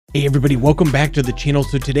Hey everybody, welcome back to the channel.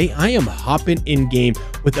 So today I am hopping in game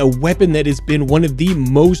with a weapon that has been one of the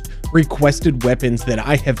most requested weapons that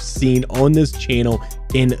I have seen on this channel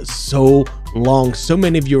in so long. So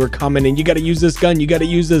many of you are commenting, you got to use this gun, you got to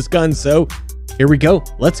use this gun. So here we go,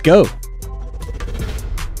 let's go.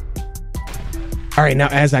 All right, now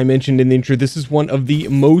as I mentioned in the intro, this is one of the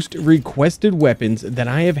most requested weapons that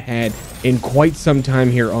I have had in quite some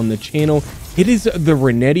time here on the channel. It is the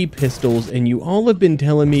Renetti pistols, and you all have been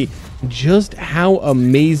telling me just how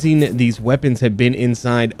amazing these weapons have been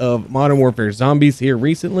inside of Modern Warfare Zombies here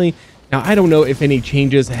recently. Now, I don't know if any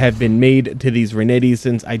changes have been made to these Renettis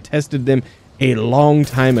since I tested them a long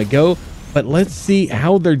time ago, but let's see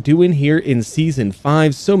how they're doing here in Season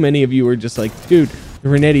 5. So many of you are just like, dude, the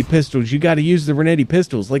Renetti pistols, you got to use the Renetti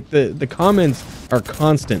pistols. Like the comments are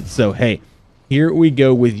constant. So, hey, here we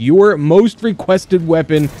go with your most requested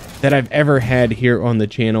weapon that I've ever had here on the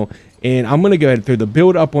channel. And I'm going to go ahead and throw the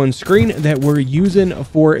build up on screen that we're using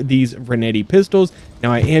for these Renetti pistols.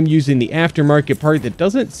 Now, I am using the aftermarket part that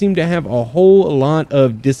doesn't seem to have a whole lot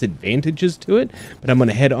of disadvantages to it. But I'm going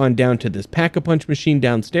to head on down to this Pack-a-Punch machine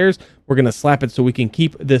downstairs. We're going to slap it so we can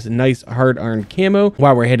keep this nice hard iron camo.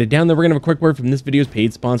 While we're headed down there, we're going to have a quick word from this video's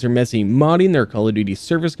paid sponsor, Messy Modding. They're a Call of Duty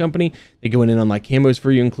service company. They go in and unlock camos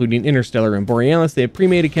for you, including Interstellar and Borealis. They have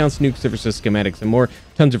pre-made accounts, nuke services, schematics, and more.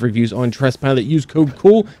 Tons of reviews on Trustpilot. Use code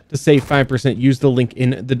COOL to save 5%. Use the link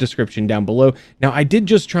in the description down below. Now, I did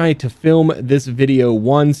just try to film this video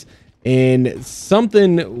once, and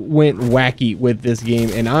something went wacky with this game,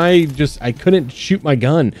 and I couldn't shoot my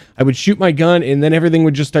gun. I would shoot my gun and then everything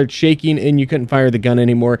would just start shaking and you couldn't fire the gun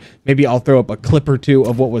anymore. Maybe I'll throw up a clip or two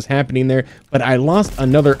of what was happening there, but I lost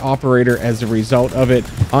another operator as a result of it.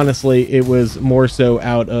 Honestly, it was more so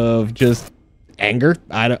out of just anger.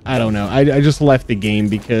 I don't know. I just left the game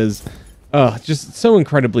because just so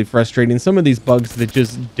incredibly frustrating. Some of these bugs that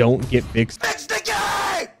just don't get fixed. Fix the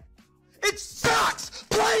game! It sucks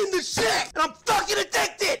playing the shit, and I'm fucking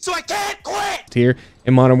addicted, so I can't quit! Here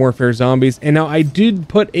in Modern Warfare Zombies. And now I did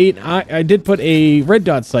put a red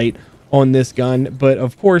dot sight on this gun, but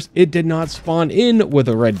of course it did not spawn in with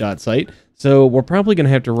a red dot sight. So we're probably going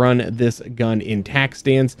to have to run this gun in tac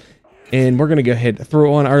stance. And we're going to go ahead and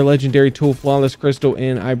throw on our legendary tool, Flawless Crystal,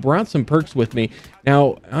 and I brought some perks with me.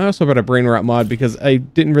 Now, I also brought a brain rot mod because I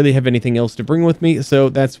didn't really have anything else to bring with me, so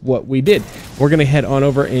that's what we did. We're going to head on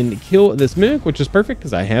over and kill this mimic, which is perfect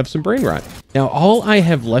because I have some brain rot. Now, all I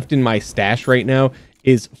have left in my stash right now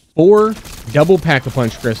is 4 double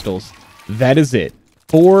Pack-a-Punch crystals. That is it.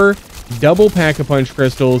 4 double Pack-a-Punch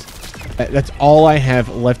crystals. That's all I have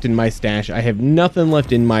left in my stash. I have nothing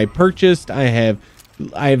left in my purchased. I have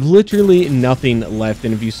literally nothing left.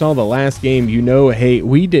 And if you saw the last game, you know, hey,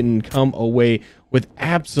 we didn't come away with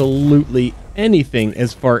absolutely anything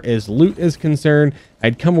as far as loot is concerned.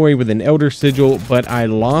 I'd come away with an Elder Sigil, but I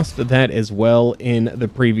lost that as well in the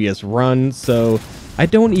previous run. So I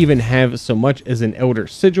don't even have so much as an Elder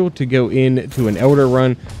Sigil to go into an Elder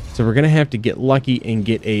run. So we're going to have to get lucky and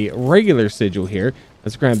get a regular Sigil here.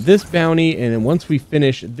 Let's grab this bounty. And then once we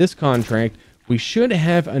finish this contract, we should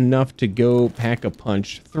have enough to go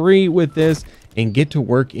Pack-a-Punch 3 with this and get to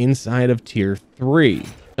work inside of tier 3.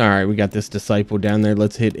 All right, we got this disciple down there.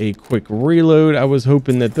 Let's hit a quick reload. I was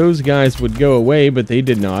hoping that those guys would go away, but they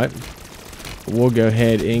did not. We'll go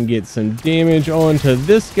ahead and get some damage onto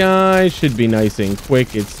this guy. Should be nice and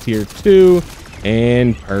quick. It's tier 2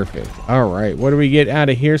 and perfect. All right, what do we get out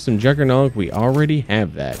of here? Some Juggernaut. We already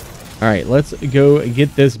have that. All right, let's go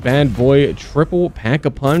get this bad boy triple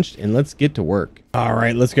Pack-a-Punched and let's get to work. All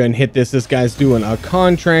right, let's go ahead and hit this. This guy's doing a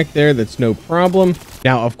contract there. That's no problem.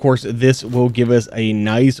 Now, of course, this will give us a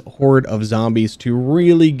nice horde of zombies to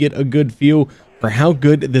really get a good feel for how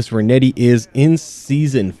good this Renetti is in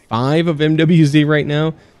Season 5 of MWZ right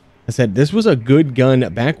now. I said this was a good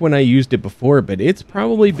gun back when I used it before, but it's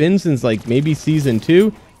probably been since like maybe Season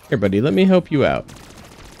 2. Here, buddy, let me help you out.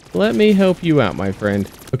 Let me help you out, my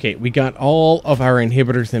friend. Okay, we got all of our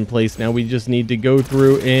inhibitors in place. Now we just need to go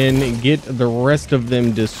through and get the rest of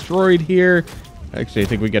them destroyed here. Actually, I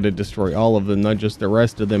think we got to destroy all of them, not just the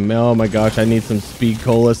rest of them. Oh my gosh, I need some speed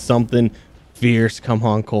cola, something fierce. Come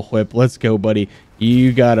on, Cole Whip. Let's go, buddy.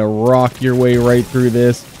 You got to rock your way right through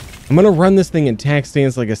this. I'm going to run this thing in tac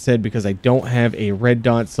stance, like I said, because I don't have a red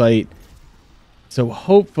dot sight. So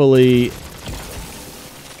hopefully...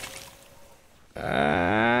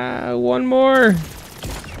 one more.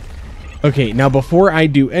 Okay, now before I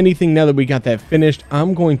do anything, now that we got that finished,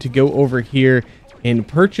 I'm going to go over here and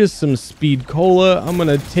purchase some speed cola. I'm going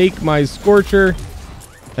to take my Scorcher.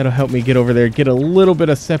 That'll help me get over there, get a little bit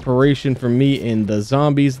of separation from me and the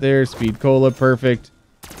zombies there. Speed cola, perfect.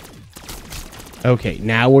 Okay,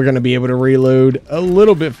 now we're going to be able to reload a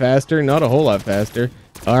little bit faster. Not a whole lot faster.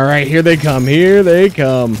 All right, here they come. Here they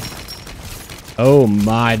come. Oh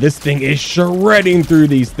my, this thing is shredding through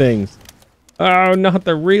these things. Oh, not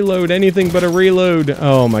the reload. Anything but a reload.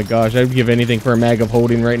 Oh my gosh, I'd give anything for a mag of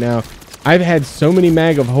holding right now. I've had so many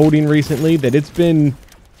mag of holding recently that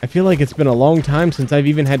I feel like it's been a long time since I've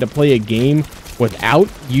even had to play a game without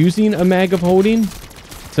using a mag of holding.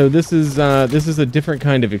 So this is a different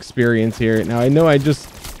kind of experience here. Now I know I just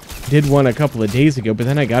did one a couple of days ago, but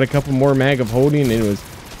then I got a couple more mag of holding and it was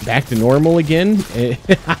back to normal again.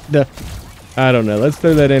 I don't know. Let's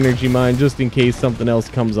throw that energy mine just in case something else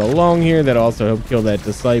comes along here that also help kill that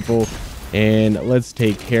disciple. And let's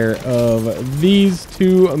take care of these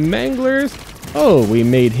two manglers. Oh, we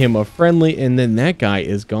made him a friendly, and then that guy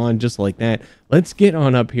is gone just like that. Let's get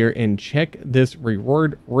on up here and check this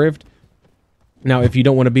reward rift. Now, if you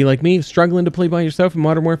don't want to be like me, struggling to play by yourself in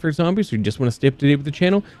Modern Warfare Zombies, or you just want to stay up to date with the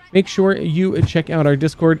channel, make sure you check out our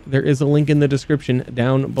Discord. There is a link in the description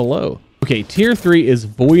down below. Okay, Tier 3 is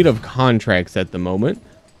void of contracts at the moment,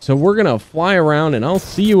 so we're going to fly around, and I'll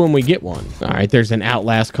see you when we get one. All right, there's an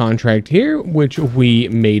Outlast contract here, which we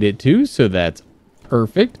made it to, so that's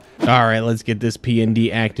perfect. All right, let's get this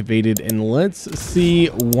PND activated, and let's see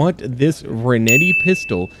what this Renetti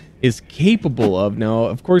pistol is capable of. Now,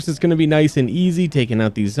 of course, it's going to be nice and easy taking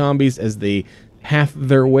out these zombies as they half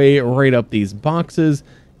their way right up these boxes.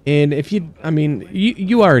 And if you, I mean,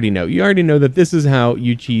 you already know. You already know that this is how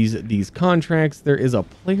you cheese these contracts. There is a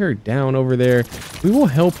player down over there. We will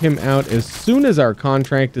help him out as soon as our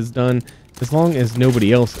contract is done, as long as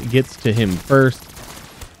nobody else gets to him first.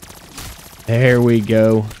 There we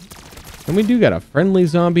go. And we do got a friendly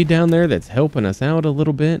zombie down there that's helping us out a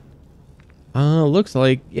little bit. Looks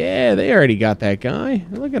like, yeah, they already got that guy.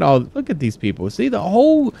 Look at these people. See, the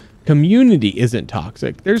whole community isn't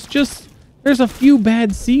toxic. There's a few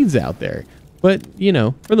bad seeds out there. But, you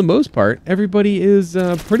know, for the most part, everybody is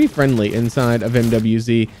pretty friendly inside of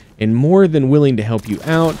MWZ and more than willing to help you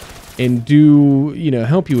out and do, you know,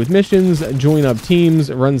 help you with missions, join up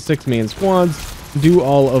teams, run 6-man squads, do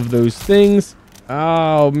all of those things.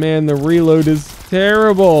 Oh, man, the reload is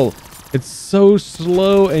terrible. It's so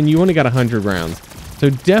slow, and you only got 100 rounds. So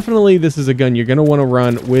definitely this is a gun you're going to want to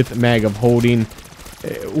run with mag of holding.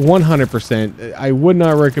 100%. I would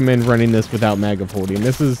not recommend running this without mag of holding.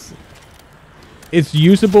 It's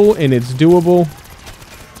usable and it's doable,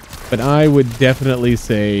 but I would definitely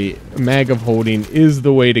say mag of holding is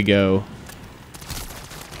the way to go.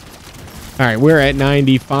 All right, we're at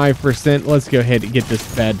 95%. Let's go ahead and get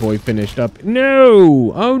this bad boy finished up.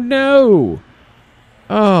 No! Oh, no!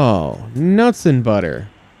 Oh, nuts and butter.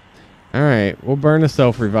 All right, we'll burn a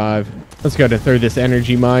self-revive. Let's go to throw this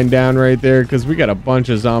energy mine down right there because we got a bunch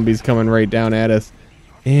of zombies coming right down at us.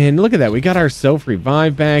 And look at that. We got our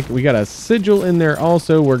self-revive back. We got a sigil in there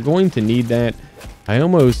also. We're going to need that. I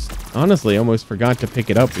honestly almost forgot to pick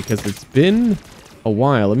it up because it's been a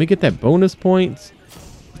while. Let me get that bonus points.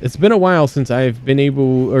 It's been a while since I've been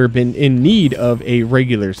in need of a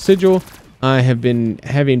regular sigil. I have been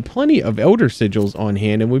having plenty of Elder Sigils on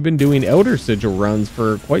hand, and we've been doing Elder Sigil runs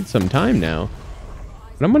for quite some time now.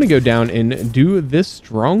 But I'm going to go down and do this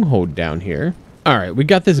stronghold down here. All right, we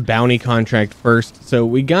got this bounty contract first. So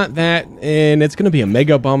we got that, and it's going to be a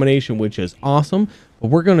Mega Abomination, which is awesome. But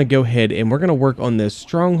we're going to go ahead and we're going to work on this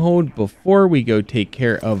stronghold before we go take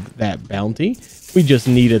care of that bounty. We just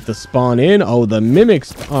need it to spawn in. Oh, the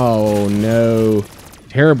mimics. Oh, no.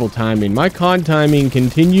 Terrible timing. My COD timing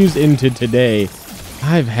continues into today.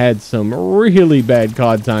 I've had some really bad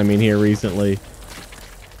COD timing here recently.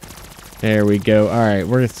 There we go. All right,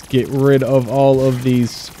 let's get rid of all of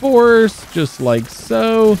these spores, just like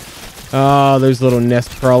so. Oh, those little nest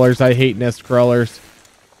crawlers. I hate nest crawlers.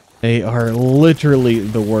 They are literally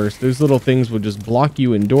the worst. Those little things will just block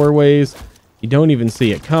you in doorways. You don't even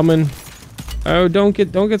see it coming. Oh, don't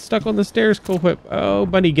get stuck on the stairs, Cool Whip. Oh,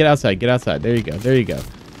 buddy, get outside. Get outside. There you go. There you go.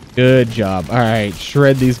 Good job. All right,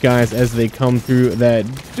 shred these guys as they come through that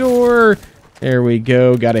door. There we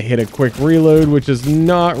go. Got to hit a quick reload, which is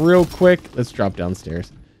not real quick. Let's drop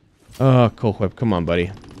downstairs. Oh, Cool Whip. Come on,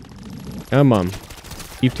 buddy. Come on.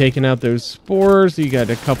 Keep taking out those spores. You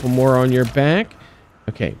got a couple more on your back.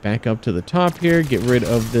 Okay, back up to the top here. Get rid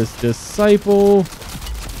of this disciple.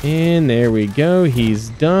 And there we go. He's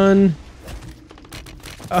done.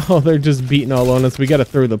 Oh, they're just beating all on us. We got to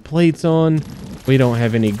throw the plates on. We don't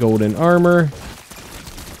have any golden armor.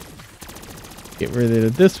 Get rid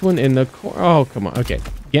of this one in the corner. Oh, come on. Okay.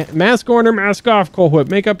 Get mask on or mask off, Coal Whip.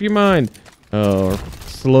 Make up your mind. Oh,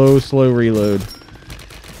 slow reload.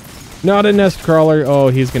 Not a nest crawler. Oh,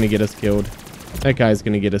 he's going to get us killed. That guy's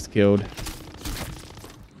going to get us killed.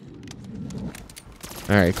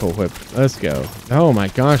 All right, cool whip. Let's go. Oh my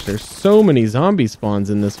gosh, there's so many zombie spawns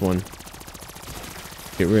in this one.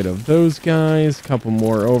 Get rid of those guys. Couple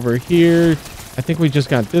more over here. I think we just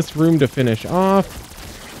got this room to finish off.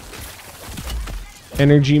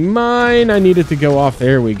 Energy mine. I needed to go off.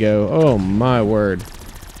 There we go. Oh my word.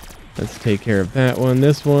 Let's take care of that one,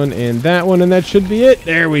 this one, and that one, and that should be it.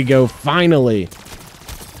 There we go. Finally.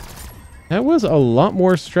 That was a lot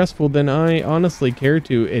more stressful than I honestly care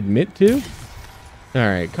to admit to. All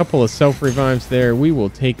right, couple of self-revives there. We will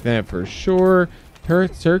take that for sure.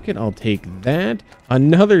 Turret circuit, I'll take that.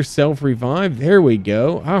 Another self-revive. There we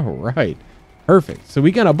go. All right. Perfect. So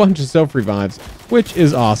we got a bunch of self-revives, which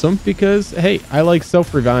is awesome because, hey, I like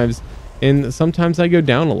self-revives, and sometimes I go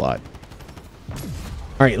down a lot.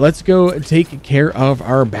 All right, let's go take care of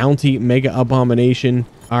our bounty mega abomination.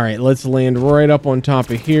 All right, let's land right up on top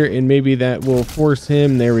of here, and maybe that will force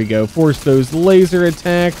him. There we go. Force those laser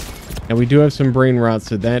attacks. And we do have some brain rot,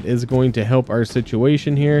 so that is going to help our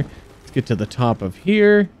situation here. Let's get to the top of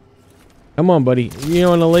here. Come on, buddy. You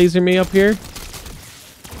want to laser me up here?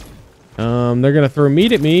 They're going to throw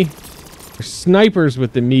meat at me. They're snipers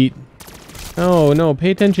with the meat. Oh, no.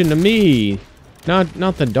 Pay attention to me.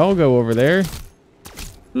 Not the doggo over there.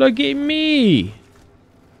 Look at me.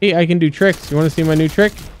 Hey, I can do tricks. You want to see my new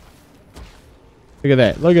trick? Look at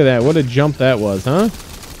that. Look at that. What a jump that was, huh?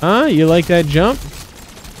 Huh? You like that jump?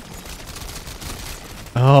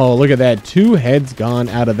 Oh, look at that. 2 heads gone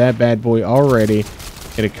out of that bad boy already.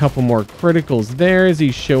 Get a couple more criticals there as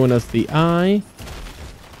he's showing us the eye.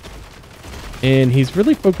 And he's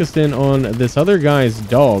really focused in on this other guy's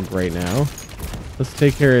dog right now. Let's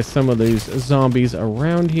take care of some of these zombies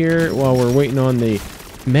around here while we're waiting on the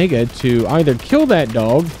Mega to either kill that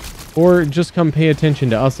dog or just come pay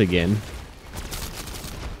attention to us again.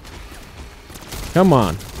 Come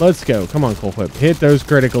on. Let's go. Come on, Cold Whip. Hit those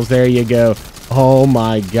criticals. There you go. Oh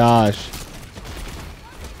my gosh.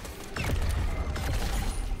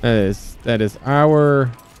 That is our...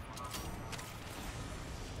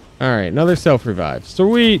 All right, another self-revive.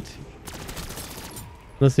 Sweet.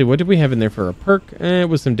 Let's see, what did we have in there for a perk? It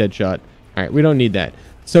was some dead shot. All right, we don't need that.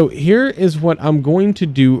 So here is what I'm going to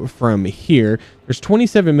do from here. There's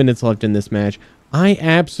 27 minutes left in this match. I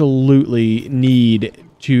absolutely need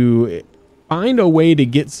to find a way to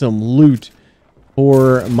get some loot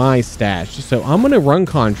for my stash. So I'm going to run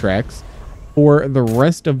contracts for the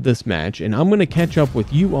rest of this match, and I'm going to catch up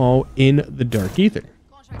with you all in the Dark Ether.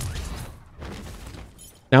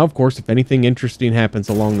 Now, of course, if anything interesting happens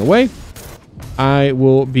along the way, I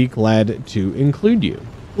will be glad to include you.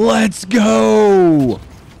 Let's go!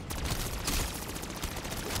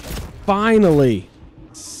 Finally!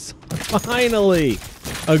 Finally!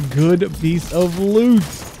 A good piece of loot.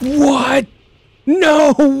 What?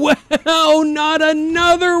 No! Wow! Not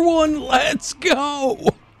another one! Let's go!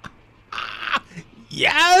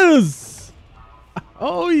 Yes!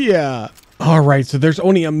 Oh, yeah. All right, so there's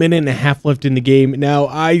only a minute and a half left in the game. Now,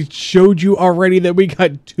 I showed you already that we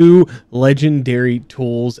got 2 legendary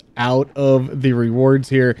tools out of the rewards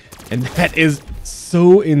here, and that is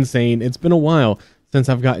so insane. It's been a while since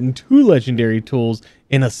I've gotten 2 legendary tools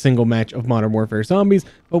in a single match of Modern Warfare Zombies,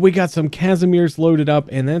 but we got some Casimirs loaded up,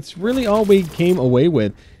 and that's really all we came away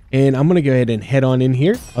with. And I'm going to go ahead and head on in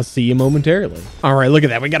here. I'll see you momentarily. All right, look at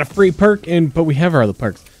that. We got a free perk, but we have our other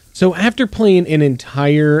perks. So after playing an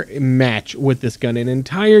entire match with this gun, an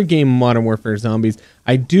entire game of Modern Warfare Zombies,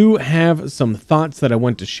 I do have some thoughts that I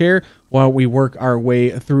want to share while we work our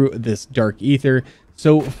way through this Dark Ether.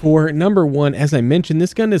 So for number 1, as I mentioned,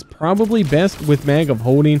 this gun is probably best with mag of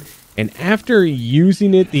holding. And after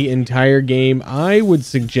using it the entire game, I would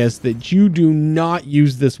suggest that you do not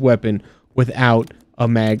use this weapon without a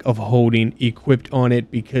mag of holding equipped on it,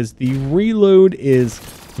 because the reload is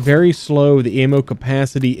very slow, the ammo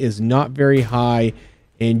capacity is not very high,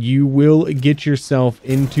 and you will get yourself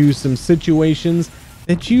into some situations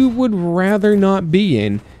that you would rather not be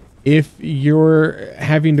in if you're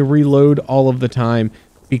having to reload all of the time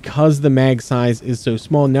because the mag size is so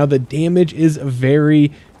small. Now the damage is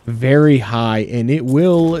very, very high, and it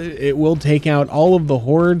will take out all of the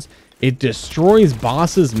hordes. It destroys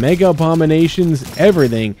bosses, mega abominations,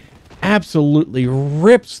 everything. Absolutely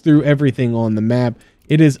rips through everything on the map.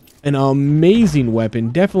 It is an amazing weapon.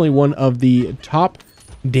 Definitely one of the top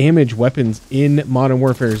damage weapons in Modern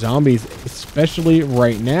Warfare Zombies, especially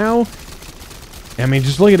right now. I mean,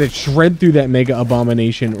 just look at it shred through that mega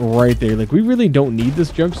abomination right there. Like, we really don't need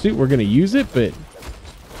this jumpsuit. We're going to use it, but...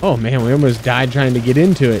 oh, man, we almost died trying to get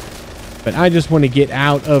into it. But I just want to get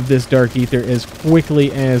out of this Dark Ether as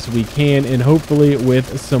quickly as we can, and hopefully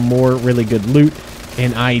with some more really good loot.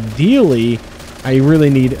 And ideally, I really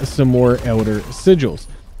need some more Elder Sigils.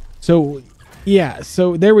 So, yeah,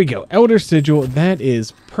 so there we go. Elder Sigil, that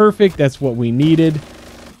is perfect. That's what we needed.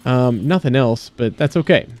 Nothing else, but that's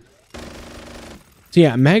okay. So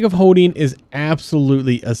yeah, Mag of Holding is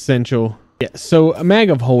absolutely essential. Yeah, so a Mag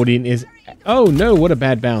of Holding is, oh no, what a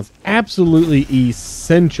bad bounce. Absolutely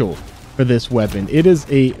essential for this weapon. It is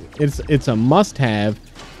it's a must-have,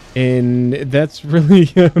 and that's really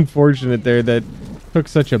unfortunate there that took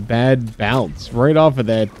such a bad bounce right off of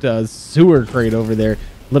that sewer crate over there.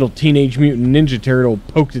 Little Teenage Mutant Ninja Turtle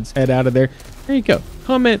poked its head out of there. There you go.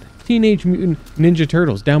 Comment Teenage Mutant Ninja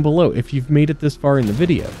Turtles down below if you've made it this far in the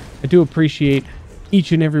video. I do appreciate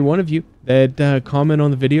each and every one of you that comment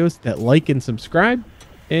on the videos, that like and subscribe.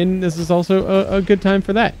 And this is also a good time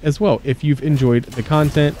for that as well, if you've enjoyed the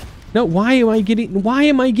content. No, why am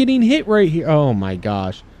I getting hit right here? Oh my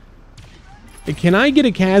gosh. Can I get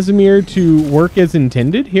a Casimir to work as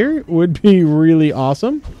intended here? Would be really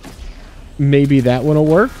awesome. Maybe that one will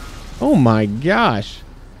work. Oh my gosh.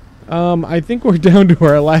 I think we're down to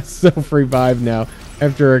our last self-revive now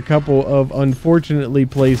after a couple of unfortunately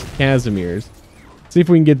placed Casimirs. See if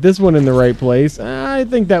we can get this one in the right place. I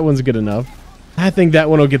think that one's good enough. I think that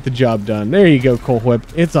one will get the job done. There you go, Coal Whip.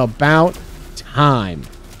 It's about time.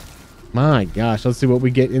 My gosh, let's see what we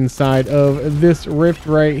get inside of this rift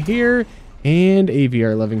right here. And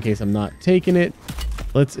AVR 11 in case I'm not taking it.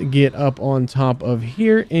 Let's get up on top of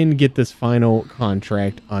here and get this final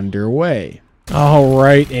contract underway. All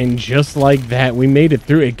right, and just like that, we made it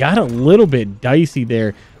through. It got a little bit dicey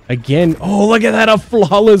there. Again, oh, look at that, a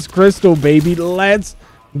flawless crystal, baby. Let's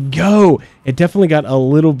go. It definitely got a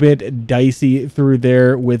little bit dicey through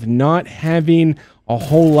there with not having a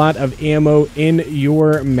whole lot of ammo in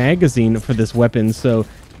your magazine for this weapon. So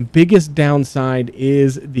biggest downside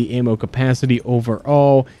is the ammo capacity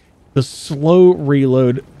overall, the slow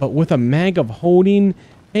reload, but with a Mag of Holding,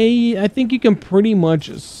 hey, I think you can pretty much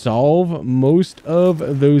solve most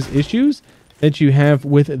of those issues that you have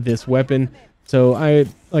with this weapon. So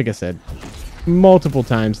like I said, multiple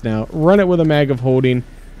times now, run it with a Mag of Holding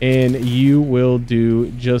and you will do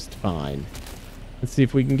just fine. Let's see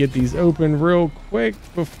if we can get these open real quick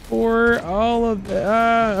before all of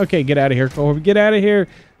the, okay, get out of here, Cole, get out of here.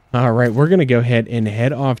 All right, we're going to go ahead and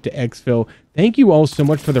head off to exfil. Thank you all so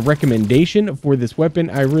much for the recommendation for this weapon.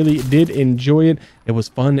 I really did enjoy it. It was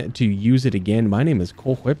fun to use it again. My name is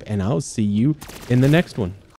Coal Whip, and I'll see you in the next one.